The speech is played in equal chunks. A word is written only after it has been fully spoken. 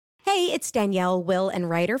Hey, it's Danielle, Will, and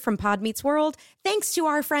Ryder from Pod Meets World. Thanks to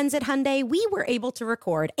our friends at Hyundai, we were able to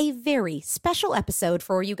record a very special episode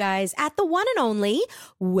for you guys at the one and only,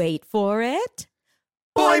 wait for it,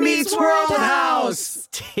 Boy Meets World House!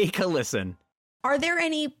 Take a listen. Are there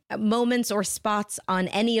any moments or spots on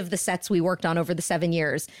any of the sets we worked on over the 7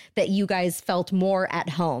 years that you guys felt more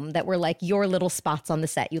at home, that were like your little spots on the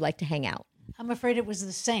set you like to hang out? I'm afraid it was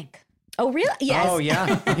the sink. Oh, really? Yes. Oh,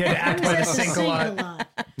 yeah. You had to act by the sink a lot.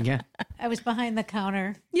 Yeah. I was behind the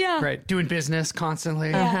counter. Yeah. Right. Doing business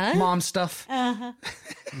constantly. Uh-huh. Mom stuff. And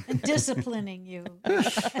disciplining you in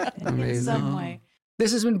Amazing. some way.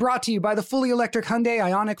 This has been brought to you by the fully electric Hyundai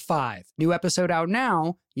Ioniq 5. New episode out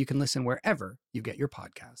now. You can listen wherever you get your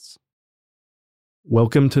podcasts.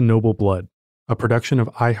 Welcome to Noble Blood, a production of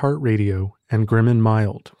iHeartRadio and Grim and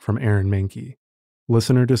Mild from Aaron Mahnke.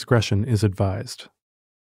 Listener discretion is advised.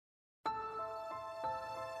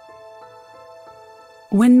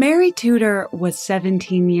 When Mary Tudor was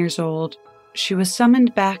 17 years old, she was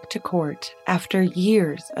summoned back to court after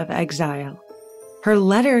years of exile. Her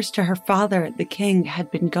letters to her father, the king,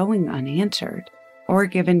 had been going unanswered, or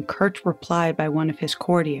given curt reply by one of his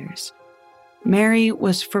courtiers. Mary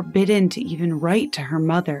was forbidden to even write to her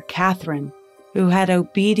mother, Catherine, who had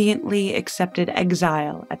obediently accepted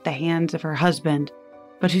exile at the hands of her husband,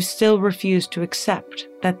 but who still refused to accept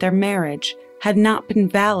that their marriage had not been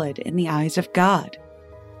valid in the eyes of God.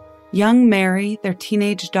 Young Mary, their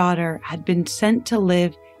teenage daughter, had been sent to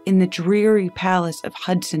live in the dreary palace of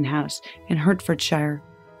Hudson House in Hertfordshire,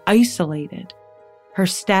 isolated, her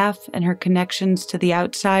staff and her connections to the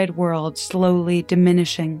outside world slowly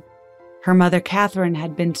diminishing. Her mother, Catherine,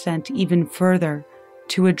 had been sent even further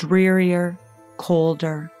to a drearier,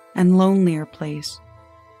 colder, and lonelier place.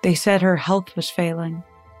 They said her health was failing.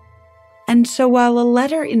 And so while a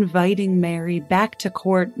letter inviting Mary back to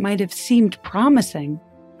court might have seemed promising,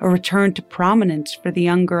 a return to prominence for the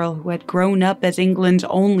young girl who had grown up as England's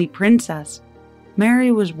only princess,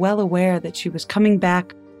 Mary was well aware that she was coming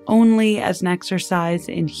back only as an exercise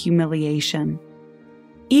in humiliation.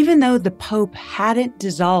 Even though the Pope hadn't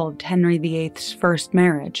dissolved Henry VIII's first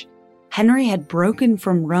marriage, Henry had broken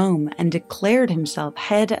from Rome and declared himself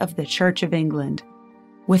head of the Church of England.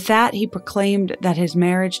 With that, he proclaimed that his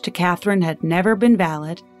marriage to Catherine had never been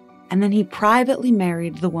valid, and then he privately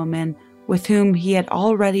married the woman with whom he had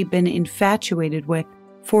already been infatuated with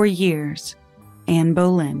for years, Anne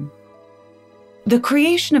Boleyn. The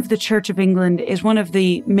creation of the Church of England is one of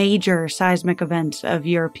the major seismic events of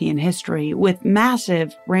European history, with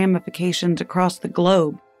massive ramifications across the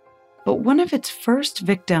globe. But one of its first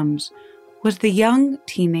victims was the young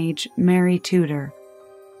teenage Mary Tudor.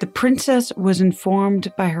 The princess was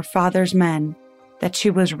informed by her father's men that she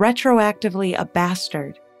was retroactively a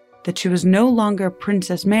bastard, that she was no longer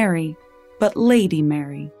Princess Mary, but Lady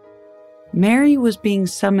Mary. Mary was being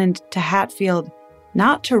summoned to Hatfield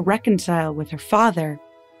not to reconcile with her father,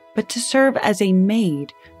 but to serve as a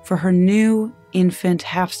maid for her new infant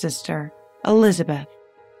half-sister, Elizabeth.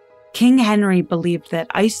 King Henry believed that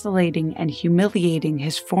isolating and humiliating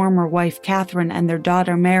his former wife Catherine and their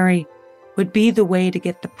daughter Mary would be the way to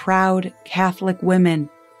get the proud Catholic women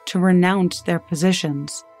to renounce their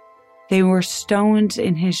positions. They were stones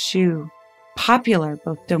in his shoe, popular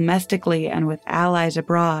both domestically and with allies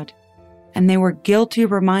abroad, and they were guilty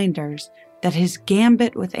reminders that his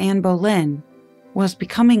gambit with Anne Boleyn was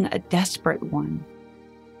becoming a desperate one.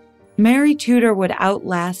 Mary Tudor would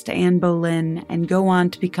outlast Anne Boleyn and go on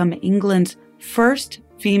to become England's first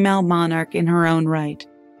female monarch in her own right,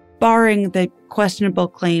 barring the questionable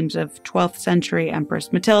claims of 12th century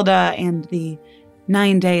Empress Matilda and the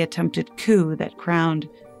 9-day attempted coup that crowned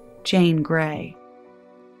Jane Grey.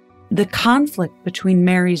 The conflict between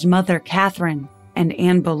Mary's mother, Catherine, and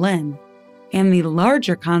Anne Boleyn, and the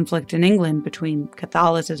larger conflict in England between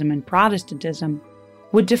Catholicism and Protestantism,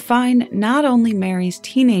 would define not only Mary's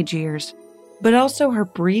teenage years, but also her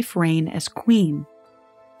brief reign as queen.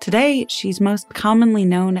 Today, she's most commonly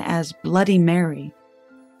known as Bloody Mary,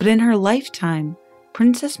 but in her lifetime,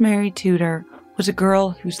 Princess Mary Tudor was a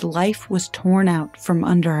girl whose life was torn out from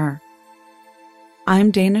under her. I'm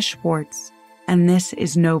Dana Schwartz, and this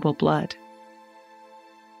is Noble Blood.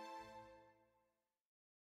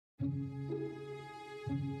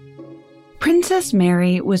 Princess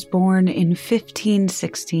Mary was born in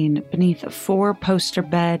 1516 beneath a 4-poster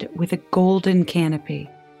bed with a golden canopy,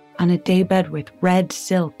 on a daybed with red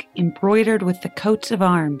silk embroidered with the coats of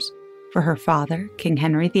arms for her father, King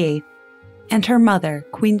Henry VIII, and her mother,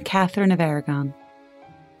 Queen Catherine of Aragon.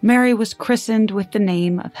 Mary was christened with the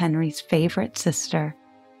name of Henry's favorite sister,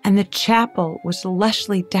 and the chapel was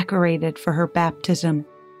lushly decorated for her baptism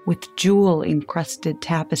with jewel-encrusted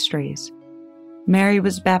tapestries. Mary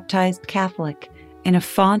was baptized Catholic in a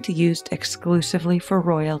font used exclusively for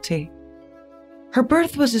royalty. Her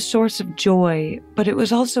birth was a source of joy, but it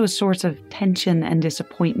was also a source of tension and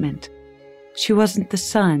disappointment. She wasn't the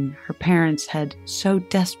son her parents had so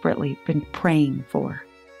desperately been praying for.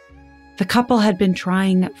 The couple had been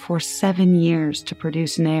trying for 7 years to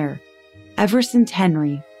produce an heir, ever since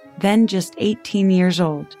Henry, then just 18 years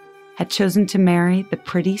old, had chosen to marry the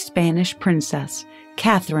pretty Spanish princess,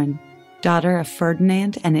 Catherine, daughter of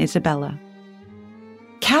Ferdinand and Isabella.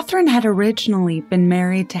 Catherine had originally been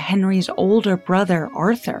married to Henry's older brother,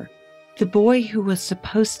 Arthur, the boy who was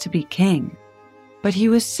supposed to be king. But he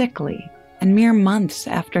was sickly, and mere months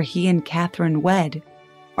after he and Catherine wed,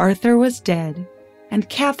 Arthur was dead, and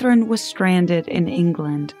Catherine was stranded in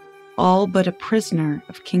England, all but a prisoner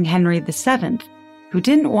of King Henry VII, who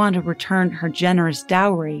didn't want to return her generous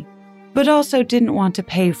dowry, but also didn't want to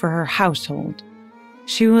pay for her household.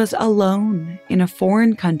 She was alone in a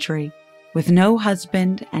foreign country, with no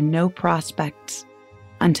husband and no prospects,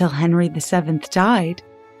 until Henry VII died,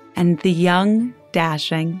 and the young,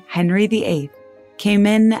 dashing Henry VIII came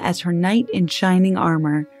in as her knight in shining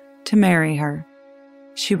armor to marry her.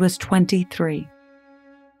 She was 23.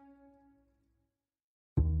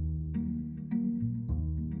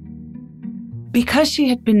 Because she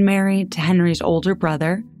had been married to Henry's older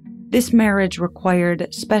brother, this marriage required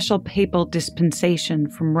special papal dispensation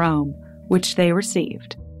from Rome, which they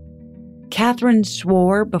received. Catherine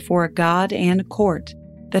swore before God and court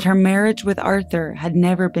that her marriage with Arthur had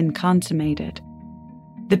never been consummated.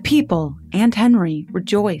 The people and Henry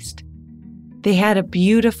rejoiced. They had a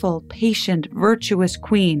beautiful, patient, virtuous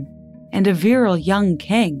queen and a virile young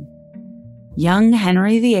king. Young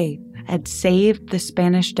Henry VIII had saved the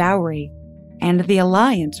Spanish dowry and the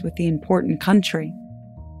alliance with the important country.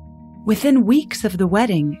 Within weeks of the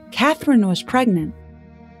wedding, Catherine was pregnant,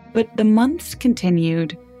 but the months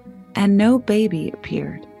continued and no baby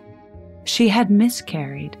appeared. She had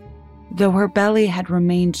miscarried, though her belly had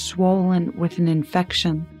remained swollen with an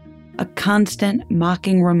infection, a constant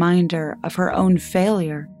mocking reminder of her own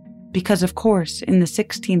failure, because of course, in the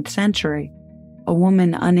 16th century, a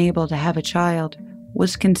woman unable to have a child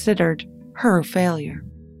was considered her failure.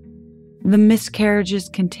 The miscarriages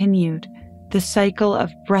continued, the cycle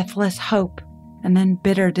of breathless hope and then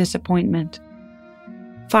bitter disappointment.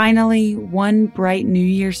 Finally, one bright New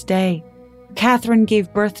Year's Day, Catherine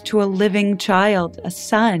gave birth to a living child, a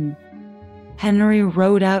son. Henry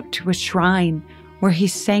rode out to a shrine where he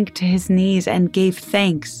sank to his knees and gave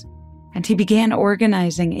thanks, and he began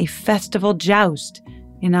organizing a festival joust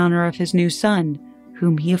in honor of his new son,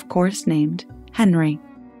 whom he of course named Henry.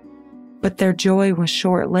 But their joy was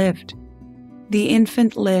short-lived. The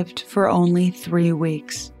infant lived for only 3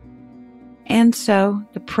 weeks. And so,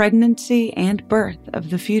 the pregnancy and birth of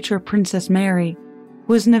the future Princess Mary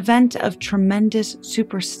was an event of tremendous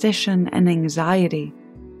superstition and anxiety.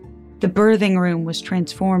 The birthing room was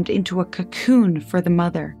transformed into a cocoon for the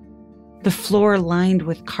mother. The floor lined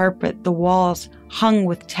with carpet, the walls hung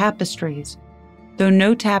with tapestries, though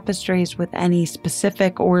no tapestries with any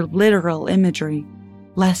specific or literal imagery,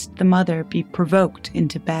 lest the mother be provoked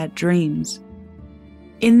into bad dreams.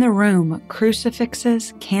 In the room,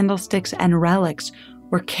 crucifixes, candlesticks, and relics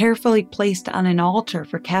were carefully placed on an altar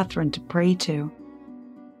for Catherine to pray to.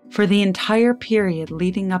 For the entire period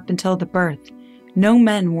leading up until the birth, no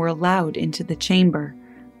men were allowed into the chamber.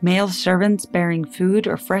 Male servants bearing food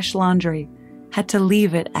or fresh laundry had to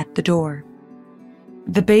leave it at the door.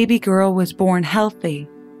 The baby girl was born healthy,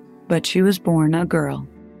 but she was born a girl.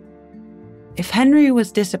 If Henry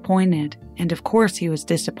was disappointed, and of course he was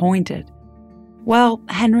disappointed, well,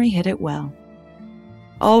 Henry hid it well.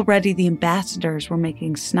 Already the ambassadors were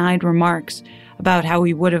making snide remarks about how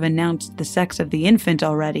he would have announced the sex of the infant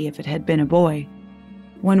already if it had been a boy.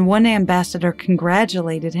 When one ambassador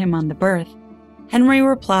congratulated him on the birth, Henry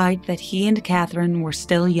replied that he and Catherine were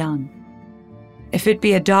still young. If it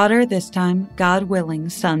be a daughter this time, God willing,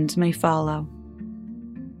 sons may follow.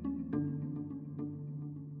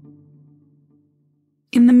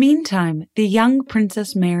 In the meantime, the young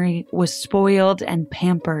Princess Mary was spoiled and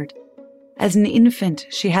pampered. As an infant,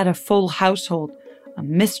 she had a full household, a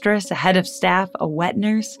mistress, a head of staff, a wet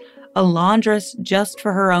nurse, a laundress just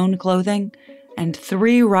for her own clothing, and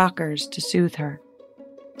 3 rockers to soothe her.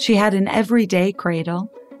 She had an everyday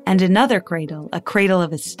cradle and another cradle, a cradle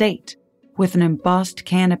of estate, with an embossed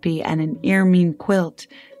canopy and an ermine quilt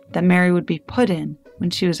that Mary would be put in when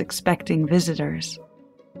she was expecting visitors.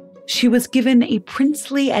 She was given a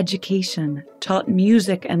princely education, taught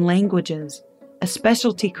music and languages, a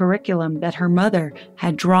specialty curriculum that her mother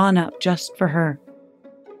had drawn up just for her.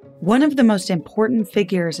 One of the most important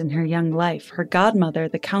figures in her young life, her godmother,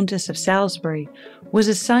 the Countess of Salisbury, was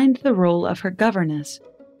assigned the role of her governess,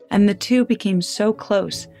 and the two became so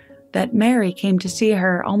close that Mary came to see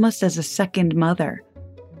her almost as a second mother.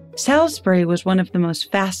 Salisbury was one of the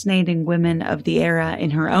most fascinating women of the era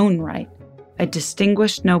in her own right, a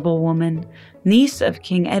distinguished noblewoman, niece of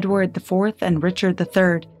King Edward IV and Richard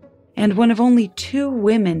III, and one of only 2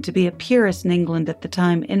 women to be a peeress in England at the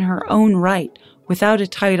time in her own right, without a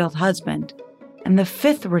titled husband, and the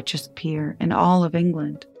 5th richest peer in all of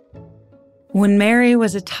England. When Mary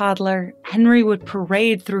was a toddler, Henry would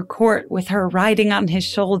parade through court with her riding on his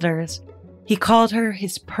shoulders. He called her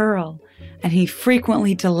his pearl, and he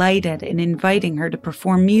frequently delighted in inviting her to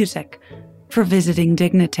perform music for visiting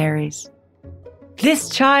dignitaries. "This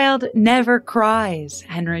child never cries,"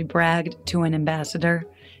 Henry bragged to an ambassador.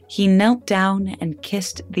 He knelt down and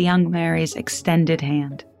kissed the young Mary's extended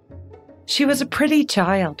hand. She was a pretty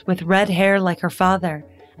child with red hair like her father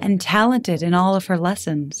and talented in all of her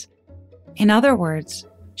lessons. In other words,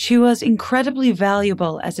 she was incredibly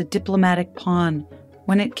valuable as a diplomatic pawn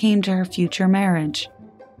when it came to her future marriage.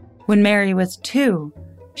 When Mary was 2,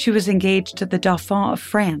 she was engaged to the Dauphin of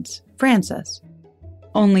France, Francis.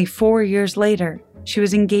 Only 4 years later, she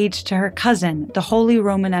was engaged to her cousin, the Holy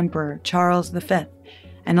Roman Emperor Charles V,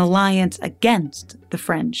 an alliance against the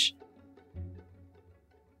French.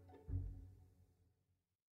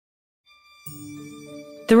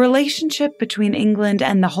 The relationship between England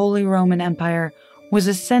and the Holy Roman Empire was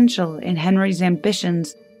essential in Henry's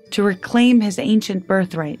ambitions to reclaim his ancient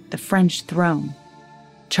birthright, the French throne.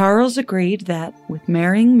 Charles agreed that, with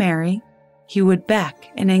marrying Mary, he would back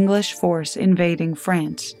an English force invading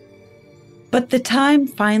France. But the time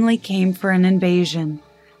finally came for an invasion,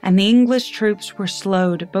 and the English troops were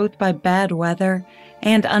slowed both by bad weather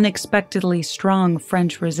and unexpectedly strong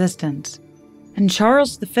French resistance, and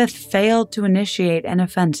Charles V failed to initiate an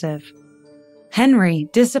offensive. Henry,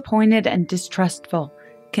 disappointed and distrustful,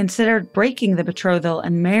 considered breaking the betrothal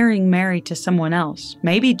and marrying Mary to someone else,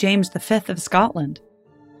 maybe James V of Scotland.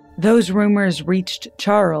 Those rumors reached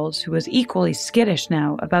Charles, who was equally skittish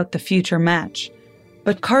now about the future match,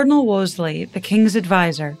 but Cardinal Wolsey, the king's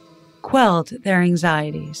advisor, quelled their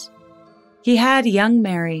anxieties. He had young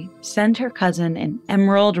Mary send her cousin an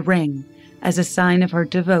emerald ring as a sign of her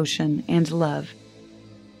devotion and love.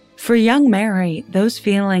 For young Mary, those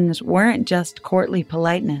feelings weren't just courtly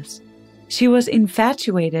politeness. She was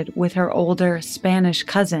infatuated with her older Spanish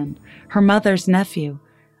cousin, her mother's nephew,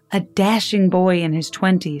 a dashing boy in his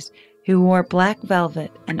 20s who wore black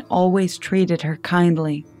velvet and always treated her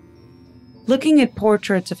kindly. Looking at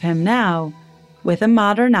portraits of him now, with a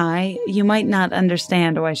modern eye, you might not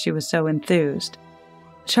understand why she was so enthused.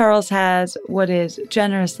 Charles has what is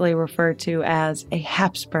generously referred to as a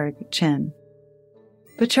Habsburg chin.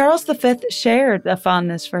 But Charles V shared a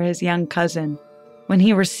fondness for his young cousin. When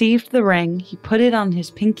he received the ring, he put it on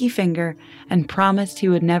his pinky finger and promised he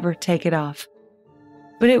would never take it off.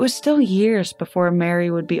 But it was still years before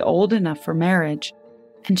Mary would be old enough for marriage,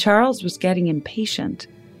 and Charles was getting impatient.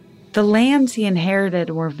 The lands he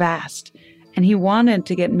inherited were vast, and he wanted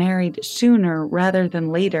to get married sooner rather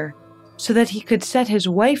than later, so that he could set his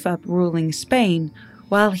wife up ruling Spain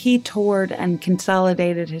while he toured and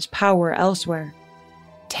consolidated his power elsewhere.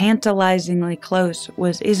 Tantalizingly close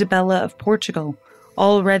was Isabella of Portugal,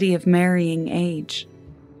 already of marrying age.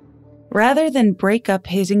 Rather than break up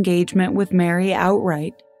his engagement with Mary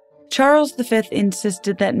outright, Charles V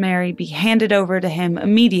insisted that Mary be handed over to him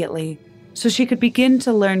immediately so she could begin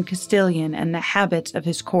to learn Castilian and the habits of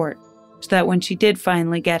his court, so that when she did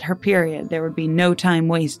finally get her period, there would be no time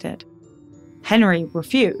wasted. Henry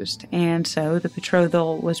refused, and so the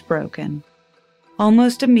betrothal was broken.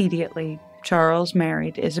 Almost immediately, Charles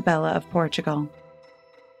married Isabella of Portugal.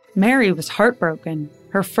 Mary was heartbroken,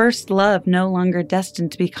 her first love no longer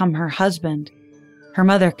destined to become her husband. Her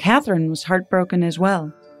mother, Catherine, was heartbroken as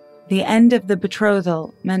well. The end of the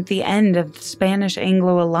betrothal meant the end of the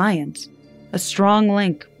Spanish-Anglo alliance, a strong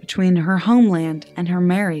link between her homeland and her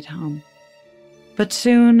married home. But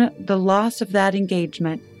soon, the loss of that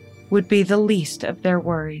engagement would be the least of their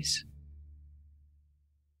worries.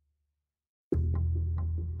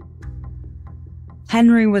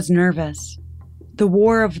 Henry was nervous. The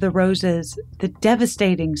War of the Roses, the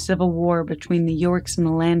devastating civil war between the Yorks and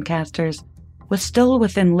the Lancasters, was still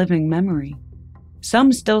within living memory.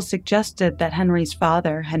 Some still suggested that Henry's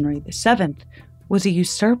father, Henry VII, was a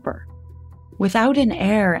usurper. Without an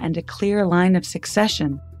heir and a clear line of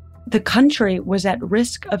succession, the country was at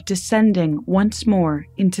risk of descending once more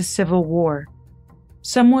into civil war.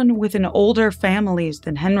 Someone with an older family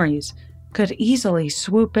than Henry's could easily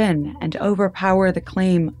swoop in and overpower the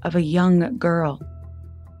claim of a young girl.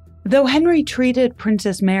 Though Henry treated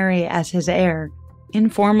Princess Mary as his heir,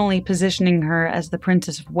 informally positioning her as the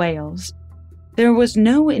Princess of Wales, there was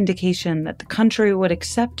no indication that the country would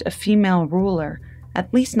accept a female ruler,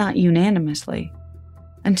 at least not unanimously.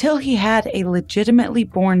 Until he had a legitimately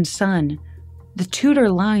born son, the Tudor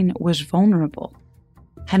line was vulnerable.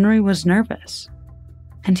 Henry was nervous.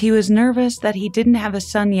 And he was nervous that he didn't have a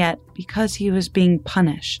son yet because he was being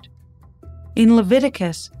punished. In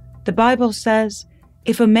Leviticus, the Bible says,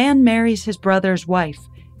 "If a man marries his brother's wife,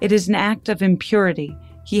 it is an act of impurity.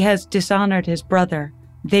 He has dishonored his brother.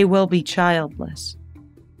 They will be childless."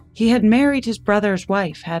 He had married his brother's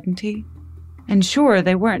wife, hadn't he? And sure,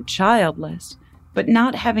 they weren't childless, but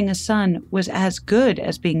not having a son was as good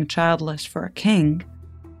as being childless for a king.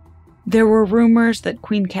 There were rumors that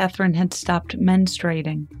Queen Catherine had stopped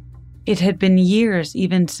menstruating. It had been years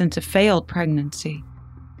even since a failed pregnancy.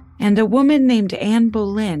 And a woman named Anne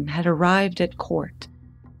Boleyn had arrived at court,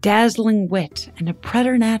 dazzling wit and a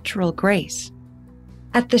preternatural grace.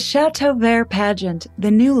 At the Chateau Vert pageant,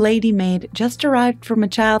 the new lady maid, just arrived from a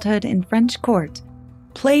childhood in French court,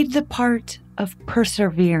 played the part of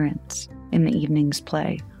Perseverance in the evening's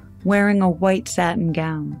play, wearing a white satin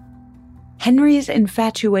gown. Henry's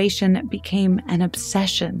infatuation became an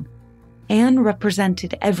obsession. Anne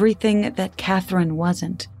represented everything that Catherine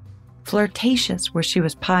wasn't. Flirtatious where she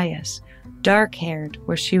was pious, dark-haired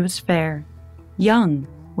where she was fair, young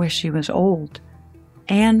where she was old.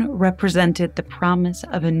 Anne represented the promise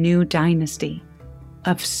of a new dynasty,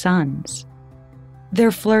 of sons.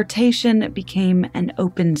 Their flirtation became an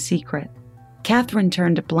open secret. Catherine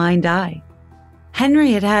turned a blind eye.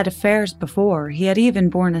 Henry had had affairs before. He had even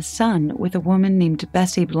borne a son with a woman named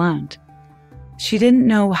Bessie Blount. She didn't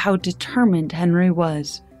know how determined Henry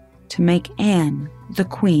was to make Anne the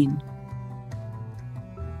queen.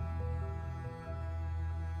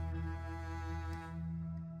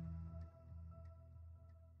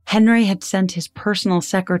 Henry had sent his personal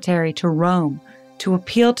secretary to Rome to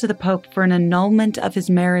appeal to the Pope for an annulment of his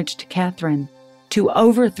marriage to Catherine, to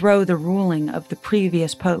overthrow the ruling of the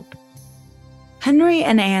previous Pope. Henry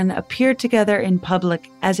and Anne appeared together in public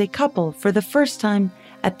as a couple for the first time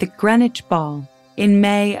at the Greenwich Ball in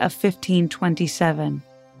May of 1527.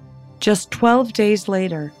 Just 12 days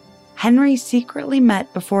later, Henry secretly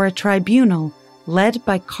met before a tribunal led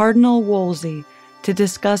by Cardinal Wolsey to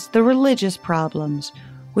discuss the religious problems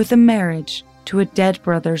with a marriage to a dead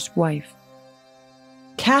brother's wife.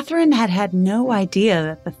 Catherine had had no idea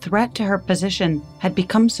that the threat to her position had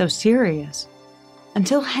become so serious,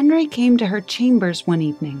 until Henry came to her chambers one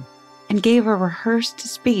evening and gave a rehearsed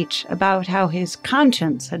speech about how his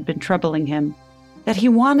conscience had been troubling him, that he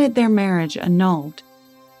wanted their marriage annulled.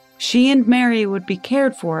 She and Mary would be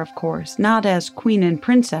cared for, of course, not as queen and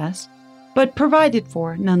princess, but provided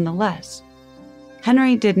for nonetheless.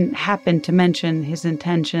 Henry didn't happen to mention his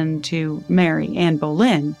intention to marry Anne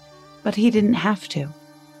Boleyn, but he didn't have to.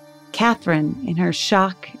 Catherine, in her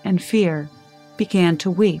shock and fear, began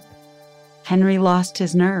to weep. Henry lost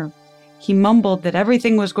his nerve. He mumbled that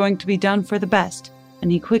everything was going to be done for the best,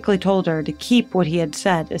 and he quickly told her to keep what he had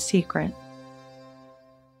said a secret.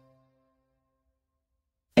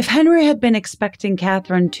 If Henry had been expecting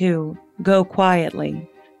Catherine to go quietly,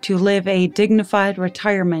 to live a dignified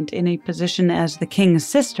retirement in a position as the king's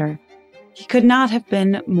sister, he could not have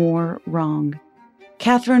been more wrong.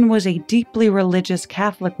 Catherine was a deeply religious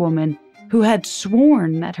Catholic woman who had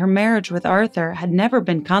sworn that her marriage with Arthur had never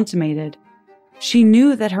been consummated. She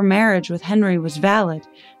knew that her marriage with Henry was valid,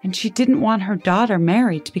 and she didn't want her daughter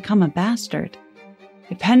Mary to become a bastard.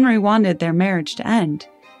 If Henry wanted their marriage to end,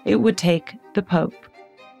 it would take the Pope.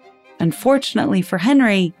 Unfortunately for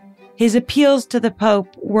Henry, his appeals to the Pope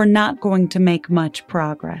were not going to make much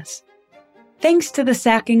progress. Thanks to the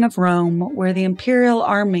sacking of Rome, where the imperial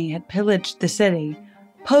army had pillaged the city,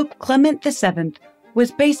 Pope Clement VII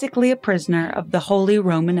was basically a prisoner of the Holy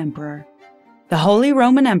Roman Emperor. The Holy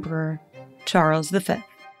Roman Emperor, Charles V.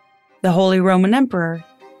 The Holy Roman Emperor,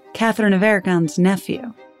 Catherine of Aragon's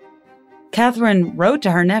nephew. Catherine wrote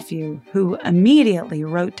to her nephew, who immediately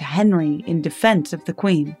wrote to Henry in defense of the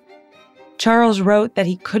Queen. Charles wrote that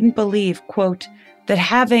he couldn't believe, quote, that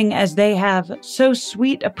having, as they have, so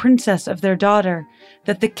sweet a princess of their daughter,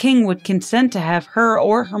 that the king would consent to have her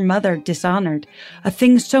or her mother dishonored, a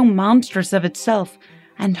thing so monstrous of itself,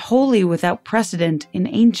 and wholly without precedent in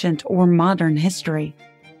ancient or modern history.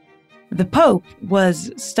 The Pope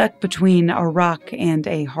was stuck between a rock and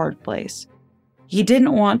a hard place. He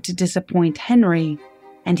didn't want to disappoint Henry,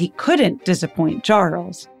 and he couldn't disappoint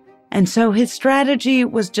Charles. And so his strategy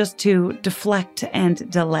was just to deflect and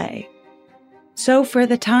delay. So for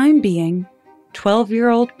the time being,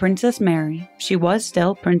 12-year-old Princess Mary, she was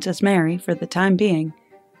still Princess Mary for the time being,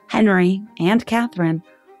 Henry and Catherine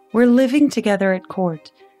were living together at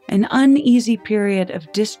court, an uneasy period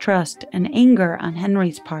of distrust and anger on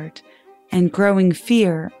Henry's part, and growing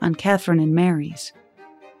fear on Catherine and Mary's.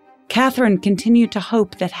 Catherine continued to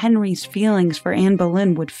hope that Henry's feelings for Anne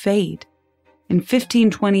Boleyn would fade. In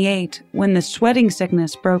 1528, when the sweating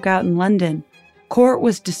sickness broke out in London, court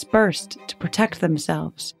was dispersed to protect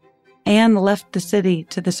themselves. Anne left the city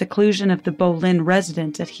to the seclusion of the Boleyn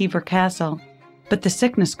residence at Hever Castle, but the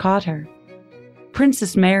sickness caught her.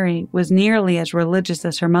 Princess Mary was nearly as religious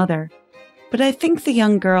as her mother, but I think the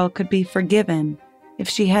young girl could be forgiven if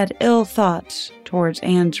she had ill thoughts towards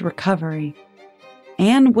Anne's recovery.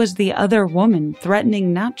 Anne was the other woman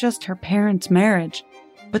threatening not just her parents' marriage,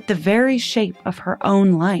 but the very shape of her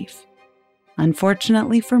own life.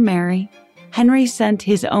 Unfortunately for Mary, Henry sent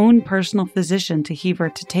his own personal physician to Hever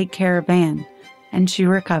to take care of Anne, and she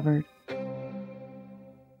recovered.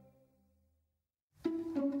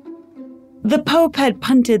 The Pope had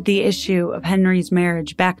punted the issue of Henry's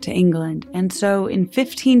marriage back to England, and so in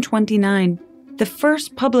 1529, the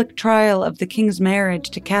first public trial of the king's marriage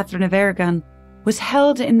to Catherine of Aragon was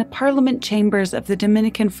held in the Parliament chambers of the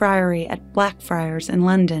Dominican Friary at Blackfriars in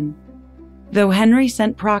London. Though Henry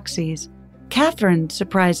sent proxies, Catherine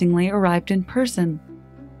surprisingly arrived in person.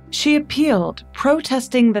 She appealed,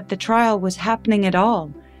 protesting that the trial was happening at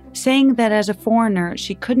all, saying that as a foreigner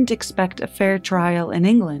she couldn't expect a fair trial in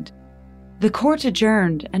England. The court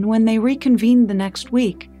adjourned, and when they reconvened the next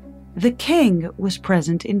week, the king was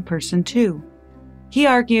present in person too. He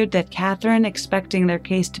argued that Catherine expecting their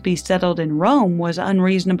case to be settled in Rome was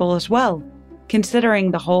unreasonable as well, considering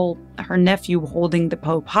the whole her nephew holding the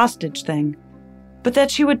Pope hostage thing, but that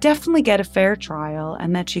she would definitely get a fair trial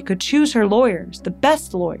and that she could choose her lawyers, the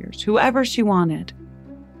best lawyers, whoever she wanted.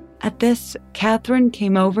 At this, Catherine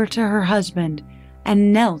came over to her husband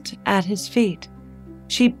and knelt at his feet.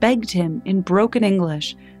 She begged him in broken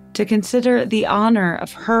English to consider the honor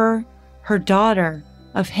of her daughter,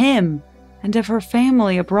 of him, and of her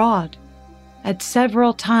family abroad. At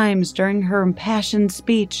several times during her impassioned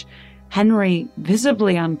speech, Henry,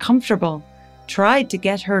 visibly uncomfortable, tried to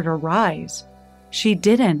get her to rise. She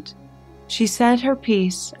didn't. She said her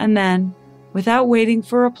piece and then, without waiting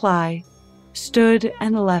for reply, stood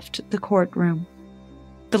and left the courtroom.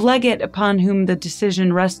 The legate upon whom the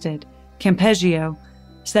decision rested, Campeggio,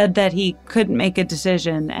 said that he couldn't make a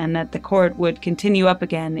decision and that the court would continue up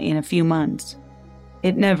again in a few months.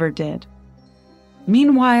 It never did.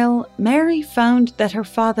 Meanwhile, Mary found that her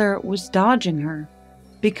father was dodging her,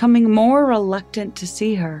 becoming more reluctant to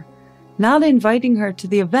see her, not inviting her to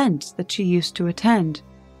the events that she used to attend.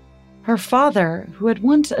 Her father, who had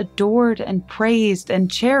once adored and praised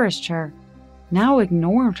and cherished her, now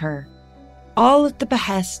ignored her, all at the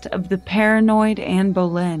behest of the paranoid Anne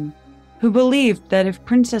Boleyn, who believed that if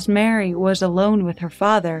Princess Mary was alone with her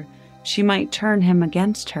father, she might turn him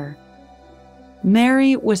against her.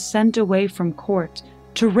 Mary was sent away from court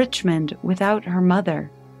to Richmond without her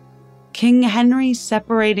mother. King Henry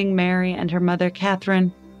separating Mary and her mother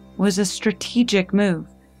Catherine was a strategic move,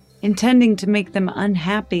 intending to make them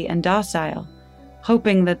unhappy and docile,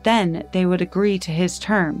 hoping that then they would agree to his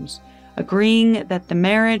terms, agreeing that the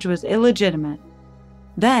marriage was illegitimate.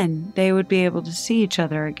 Then they would be able to see each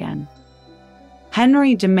other again.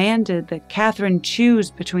 Henry demanded that Catherine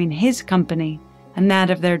choose between his company and that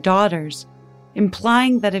of their daughters,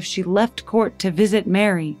 implying that if she left court to visit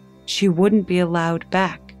Mary, she wouldn't be allowed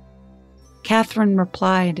back. Catherine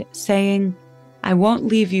replied, saying, "I won't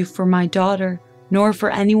leave you for my daughter, nor for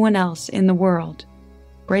anyone else in the world,"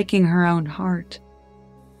 breaking her own heart.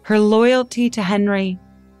 Her loyalty to Henry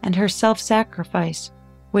and her self-sacrifice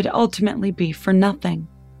would ultimately be for nothing.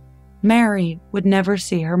 Mary would never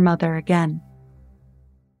see her mother again.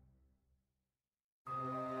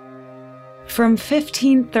 From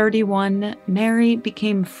 1531, Mary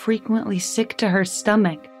became frequently sick to her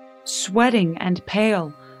stomach, sweating and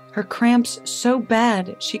pale, her cramps so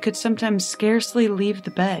bad she could sometimes scarcely leave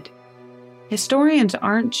the bed. Historians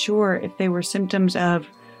aren't sure if they were symptoms of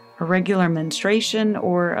irregular menstruation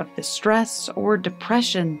or of the stress or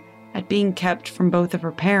depression at being kept from both of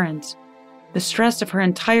her parents, the stress of her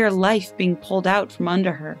entire life being pulled out from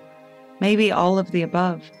under her, maybe all of the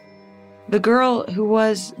above. The girl, who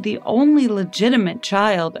was the only legitimate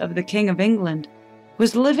child of the King of England,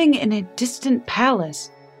 was living in a distant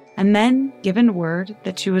palace, and then given word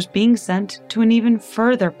that she was being sent to an even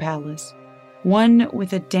further palace, one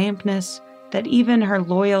with a dampness that even her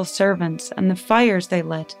loyal servants and the fires they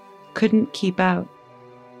lit couldn't keep out.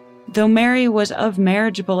 Though Mary was of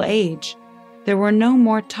marriageable age, there were no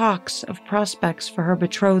more talks of prospects for her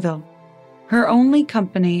betrothal. Her only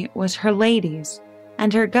company was her ladies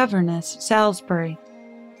and her governess, Salisbury,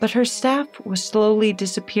 but her staff was slowly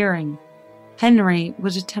disappearing. Henry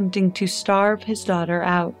was attempting to starve his daughter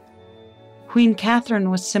out. Queen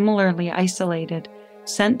Catherine was similarly isolated,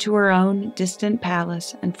 sent to her own distant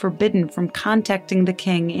palace and forbidden from contacting the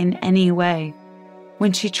king in any way.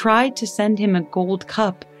 When she tried to send him a gold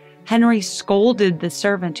cup, Henry scolded the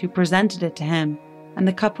servant who presented it to him, and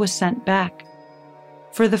the cup was sent back.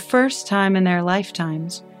 For the first time in their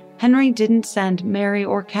lifetimes, Henry didn't send Mary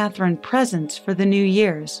or Catherine presents for the New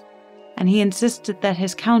Year's, and he insisted that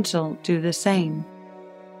his council do the same.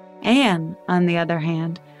 Anne, on the other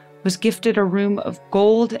hand, was gifted a room of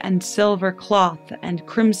gold and silver cloth and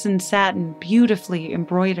crimson satin beautifully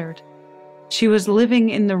embroidered. She was living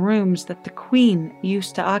in the rooms that the Queen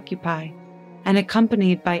used to occupy, and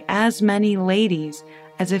accompanied by as many ladies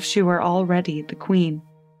as if she were already the Queen.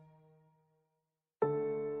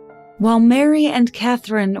 While Mary and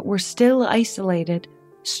Catherine were still isolated,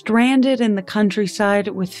 stranded in the countryside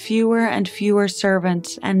with fewer and fewer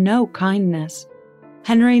servants and no kindness,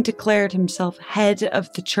 Henry declared himself head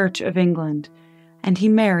of the Church of England, and he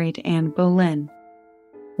married Anne Boleyn.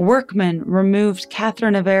 Workmen removed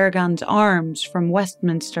Catherine of Aragon's arms from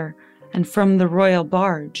Westminster and from the royal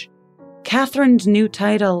barge. Catherine's new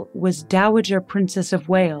title was Dowager Princess of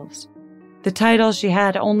Wales, the title she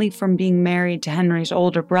had only from being married to Henry's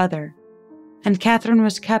older brother, and Catherine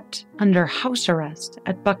was kept under house arrest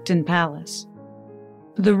at Buckingham Palace.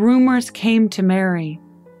 The rumors came to Mary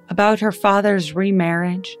about her father's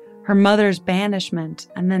remarriage, her mother's banishment,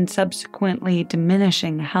 and then subsequently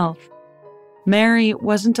diminishing health. Mary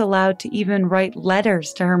wasn't allowed to even write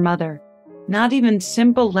letters to her mother, not even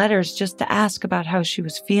simple letters just to ask about how she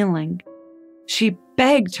was feeling. She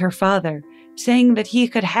begged her father, saying that he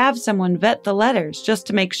could have someone vet the letters just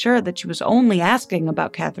to make sure that she was only asking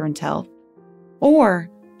about Catherine's health. Or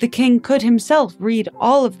the king could himself read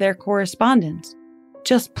all of their correspondence.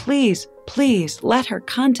 Just please, please let her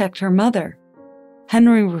contact her mother.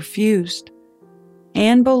 Henry refused.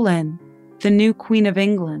 Anne Boleyn, the new Queen of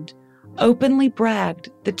England, openly bragged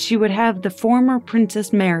that she would have the former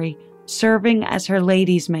Princess Mary serving as her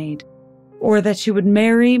lady's maid, or that she would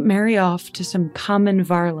marry off to some common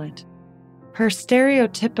varlet. Her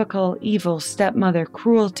stereotypical evil stepmother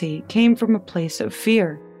cruelty came from a place of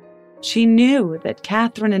fear. She knew that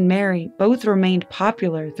Catherine and Mary both remained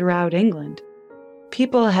popular throughout England.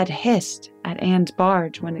 People had hissed at Anne's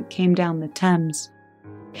barge when it came down the Thames.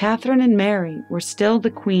 Catherine and Mary were still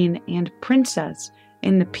the queen and princess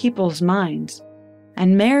in the people's minds,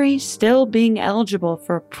 and Mary still being eligible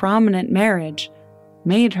for a prominent marriage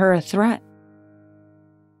made her a threat.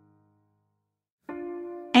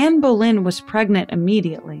 Anne Boleyn was pregnant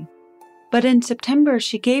immediately, but in September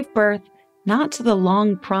she gave birth not to the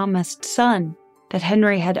long-promised son that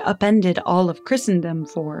Henry had upended all of Christendom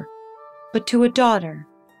for, but to a daughter.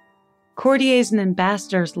 Courtiers and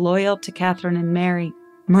ambassadors loyal to Catherine and Mary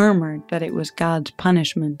murmured that it was God's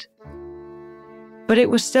punishment. But it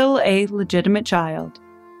was still a legitimate child.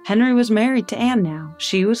 Henry was married to Anne now.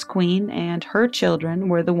 She was queen, and her children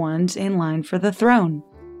were the ones in line for the throne.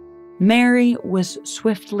 Mary was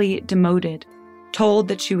swiftly demoted, told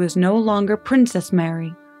that she was no longer Princess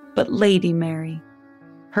Mary, but Lady Mary.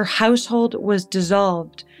 Her household was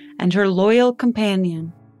dissolved, and her loyal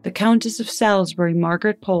companion, the Countess of Salisbury,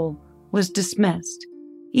 Margaret Pole, was dismissed,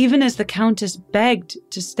 even as the Countess begged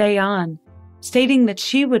to stay on, stating that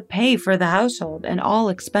she would pay for the household and all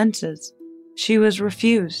expenses. She was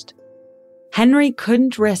refused. Henry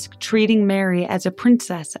couldn't risk treating Mary as a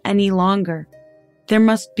princess any longer. There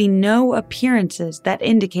must be no appearances that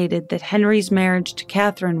indicated that Henry's marriage to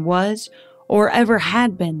Catherine was, or ever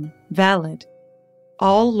had been, valid.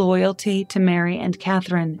 All loyalty to Mary and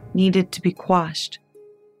Catherine needed to be quashed.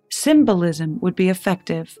 Symbolism would be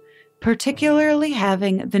effective, particularly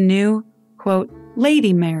having the new, quote,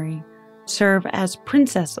 Lady Mary serve as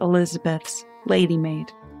Princess Elizabeth's lady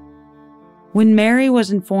maid. When Mary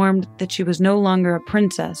was informed that she was no longer a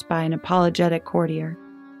princess by an apologetic courtier,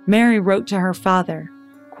 Mary wrote to her father,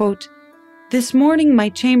 quote, "This morning my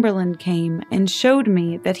chamberlain came and showed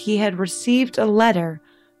me that he had received a letter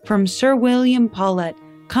from Sir William Paulet,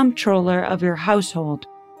 comptroller of your household,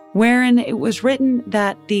 wherein it was written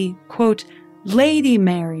that the, quote, Lady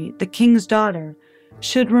Mary, the king's daughter,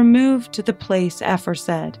 should remove to the place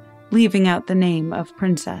aforesaid, leaving out the name of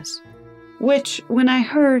princess. Which, when I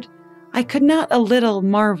heard, I could not a little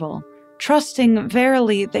marvel, trusting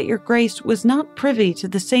verily that your grace was not privy to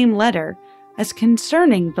the same letter as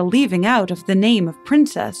concerning the leaving out of the name of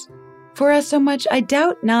princess, Forasumuch I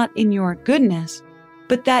doubt not in your goodness,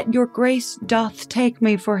 but that your grace doth take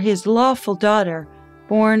me for his lawful daughter,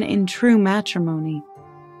 born in true matrimony.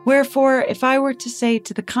 Wherefore, if I were to say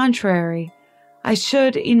to the contrary, I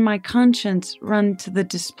should in my conscience run to the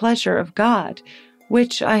displeasure of God,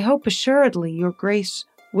 which I hope assuredly your grace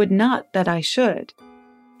would not that I should.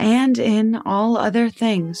 And in all other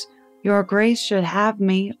things, your grace should have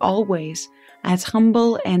me always as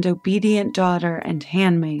humble and obedient daughter and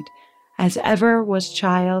handmaid, as ever was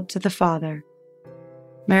child to the Father.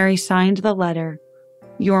 Mary signed the letter,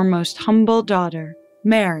 Your most humble daughter,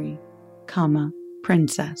 Mary,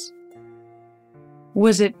 Princess.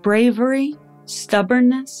 Was it bravery,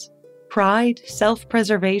 stubbornness, pride,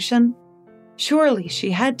 self-preservation? Surely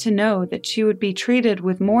she had to know that she would be treated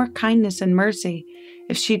with more kindness and mercy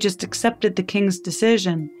if she just accepted the king's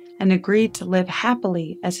decision and agreed to live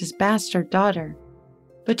happily as his bastard daughter.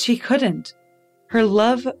 But she couldn't. Her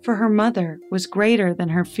love for her mother was greater than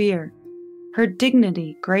her fear, her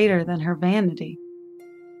dignity greater than her vanity.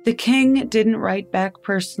 The king didn't write back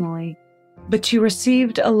personally, but she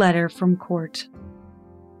received a letter from court.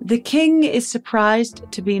 The king is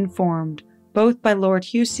surprised to be informed, both by Lord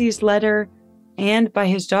Hussey's letter and by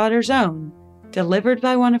his daughter's own, delivered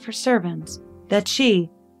by one of her servants, that she,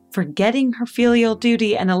 forgetting her filial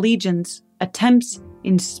duty and allegiance, attempts,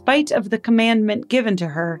 in spite of the commandment given to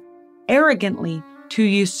her, arrogantly to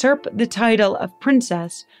usurp the title of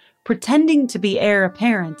princess, pretending to be heir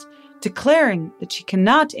apparent, declaring that she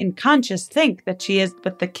cannot in conscience think that she is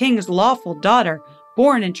but the king's lawful daughter,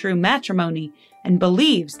 born in true matrimony, and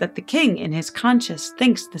believes that the king in his conscience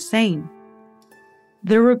thinks the same.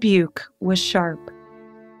 The rebuke was sharp.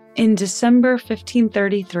 In December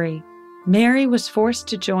 1533, Mary was forced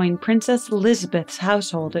to join Princess Elizabeth's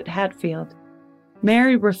household at Hatfield.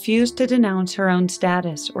 Mary refused to denounce her own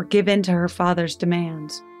status or give in to her father's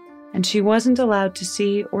demands, and she wasn't allowed to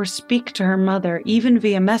see or speak to her mother even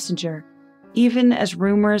via messenger, even as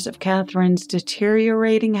rumors of Catherine's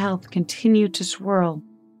deteriorating health continued to swirl.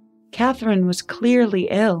 Catherine was clearly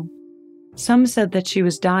ill. Some said that she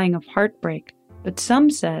was dying of heartbreak, but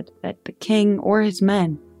some said that the king or his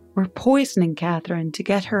men were poisoning Catherine to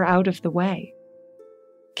get her out of the way.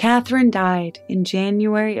 Catherine died in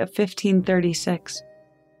January of 1536.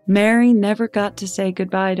 Mary never got to say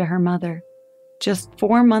goodbye to her mother. Just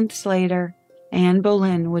 4 months later, Anne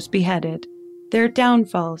Boleyn was beheaded. Their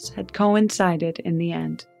downfalls had coincided in the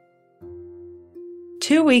end.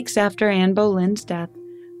 2 weeks after Anne Boleyn's death,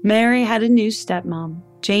 Mary had a new stepmom,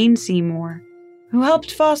 Jane Seymour, who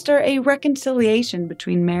helped foster a reconciliation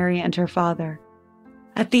between Mary and her father.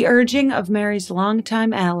 At the urging of Mary's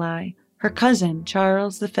longtime ally, her cousin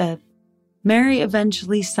Charles V, Mary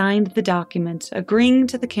eventually signed the documents agreeing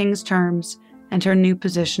to the king's terms and her new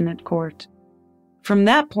position at court. From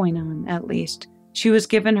that point on, at least, she was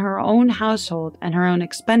given her own household and her own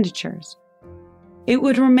expenditures. It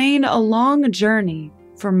would remain a long journey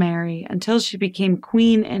for Mary until she became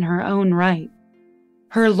queen in her own right.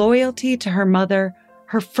 Her loyalty to her mother,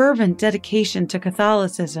 her fervent dedication to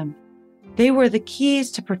Catholicism, they were the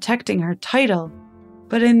keys to protecting her title,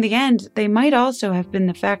 but in the end, they might also have been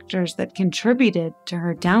the factors that contributed to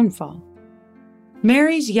her downfall.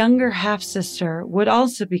 Mary's younger half-sister would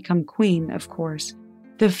also become queen, of course,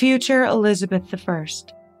 the future Elizabeth I.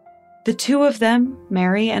 The two of them,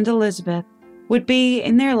 Mary and Elizabeth, would be,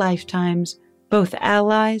 in their lifetimes, both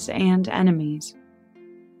allies and enemies.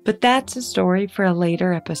 But that's a story for a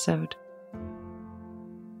later episode.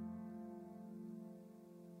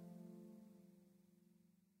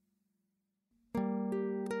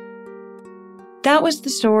 That was the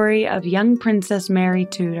story of young Princess Mary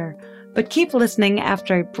Tudor, but keep listening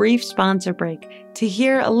after a brief sponsor break to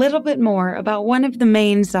hear a little bit more about one of the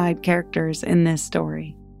main side characters in this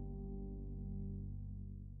story.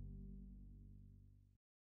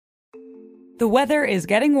 The weather is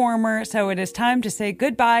getting warmer, so it is time to say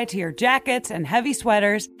goodbye to your jackets and heavy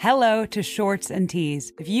sweaters. Hello to shorts and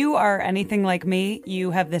tees. If you are anything like me,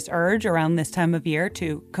 you have this urge around this time of year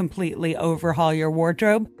to completely overhaul your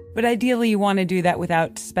wardrobe, but ideally you want to do that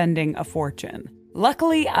without spending a fortune.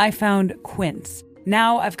 Luckily, I found Quince.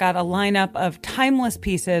 Now I've got a lineup of timeless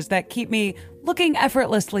pieces that keep me looking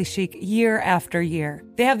effortlessly chic year after year.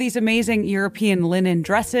 They have these amazing European linen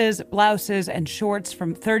dresses, blouses, and shorts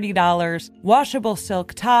from $30, washable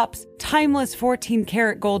silk tops, timeless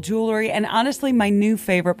 14-karat gold jewelry, and honestly, my new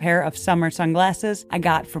favorite pair of summer sunglasses I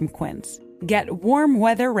got from Quince. Get warm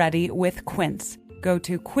weather ready with Quince. Go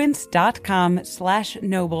to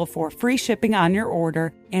quince.com/noble for free shipping on your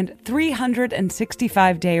order and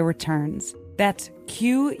 365-day returns. That's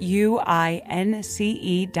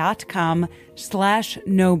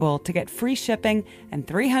QUINCE.com/noble to get free shipping and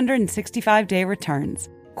 365-day returns.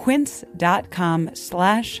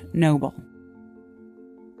 Quince.com/noble.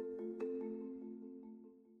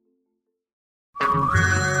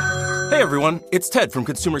 Hey everyone, it's Ted from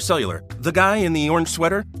Consumer Cellular, the guy in the orange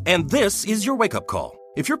sweater, and this is your wake-up call.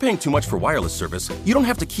 If you're paying too much for wireless service, you don't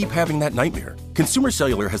have to keep having that nightmare. Consumer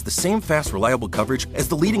Cellular has the same fast, reliable coverage as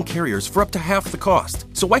the leading carriers for up to half the cost.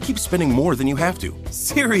 So why keep spending more than you have to?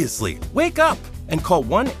 Seriously, wake up and call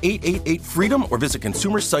 1-888-FREEDOM or visit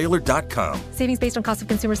consumercellular.com. Savings based on cost of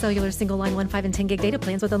Consumer Cellular single line 1, 5, and 10 gig data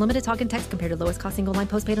plans with unlimited talk and text compared to lowest cost single line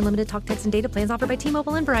postpaid unlimited talk, text, and data plans offered by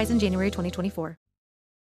T-Mobile and Verizon January 2024.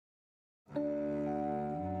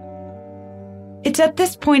 It's at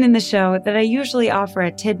this point in the show that I usually offer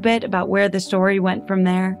a tidbit about where the story went from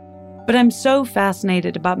there, but I'm so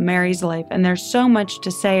fascinated about Mary's life and there's so much to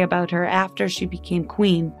say about her after she became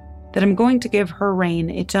queen that I'm going to give her reign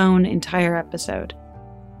its own entire episode.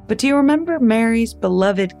 But do you remember Mary's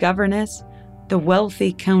beloved governess, the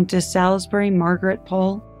wealthy Countess Salisbury Margaret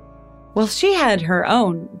Pole? Well, she had her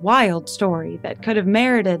own wild story that could have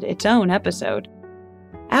merited its own episode.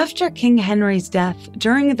 After King Henry's death,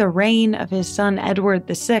 during the reign of his son Edward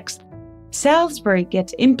VI, Salisbury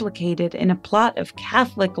gets implicated in a plot of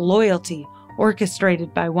Catholic loyalty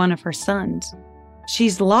orchestrated by one of her sons.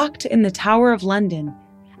 She's locked in the Tower of London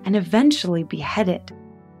and eventually beheaded.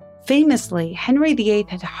 Famously, Henry VIII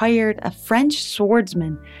had hired a French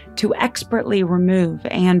swordsman to expertly remove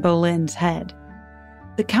Anne Boleyn's head.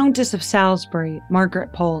 The Countess of Salisbury,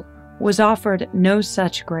 Margaret Pole, was offered no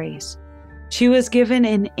such grace. She was given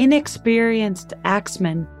an inexperienced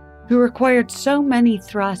axeman who required so many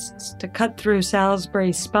thrusts to cut through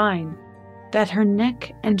Salisbury's spine that her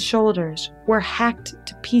neck and shoulders were hacked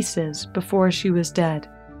to pieces before she was dead.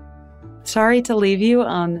 Sorry to leave you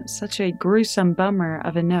on such a gruesome bummer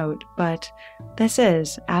of a note, but this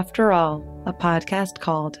is, after all, a podcast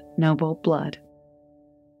called Noble Blood.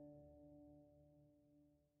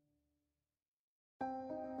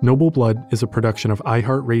 Noble Blood is a production of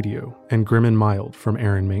iHeartRadio and Grim and Mild from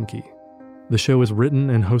Aaron Mahnke. The show is written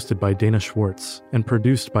and hosted by Dana Schwartz and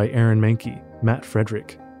produced by Aaron Mahnke, Matt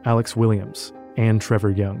Frederick, Alex Williams, and Trevor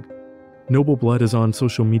Young. Noble Blood is on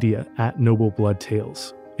social media at Noble Blood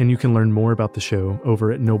Tales, and you can learn more about the show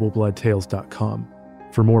over at noblebloodtales.com.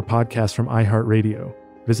 For more podcasts from iHeartRadio,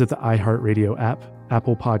 visit the iHeartRadio app,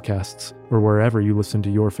 Apple Podcasts, or wherever you listen to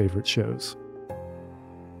your favorite shows.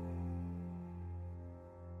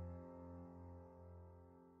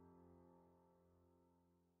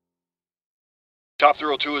 Top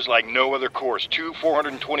Thrill 2 is like no other course. 2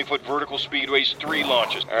 420-foot vertical speedways, 3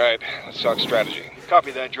 launches. All right, let's talk strategy.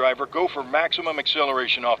 Copy that, driver. Go for maximum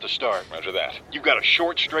acceleration off the start. Roger that. You've got a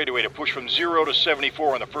short straightaway to push from 0 to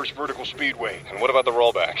 74 on the first vertical speedway. And what about the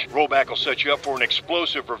rollback? Rollback will set you up for an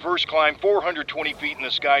explosive reverse climb 420 feet in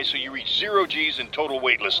the sky so you reach 0 G's in total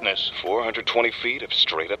weightlessness. 420 feet of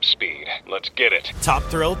straight-up speed. Let's get it. Top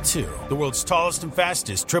Thrill 2, the world's tallest and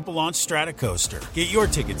fastest triple-launch strata coaster. Get your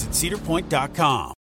tickets at cedarpoint.com.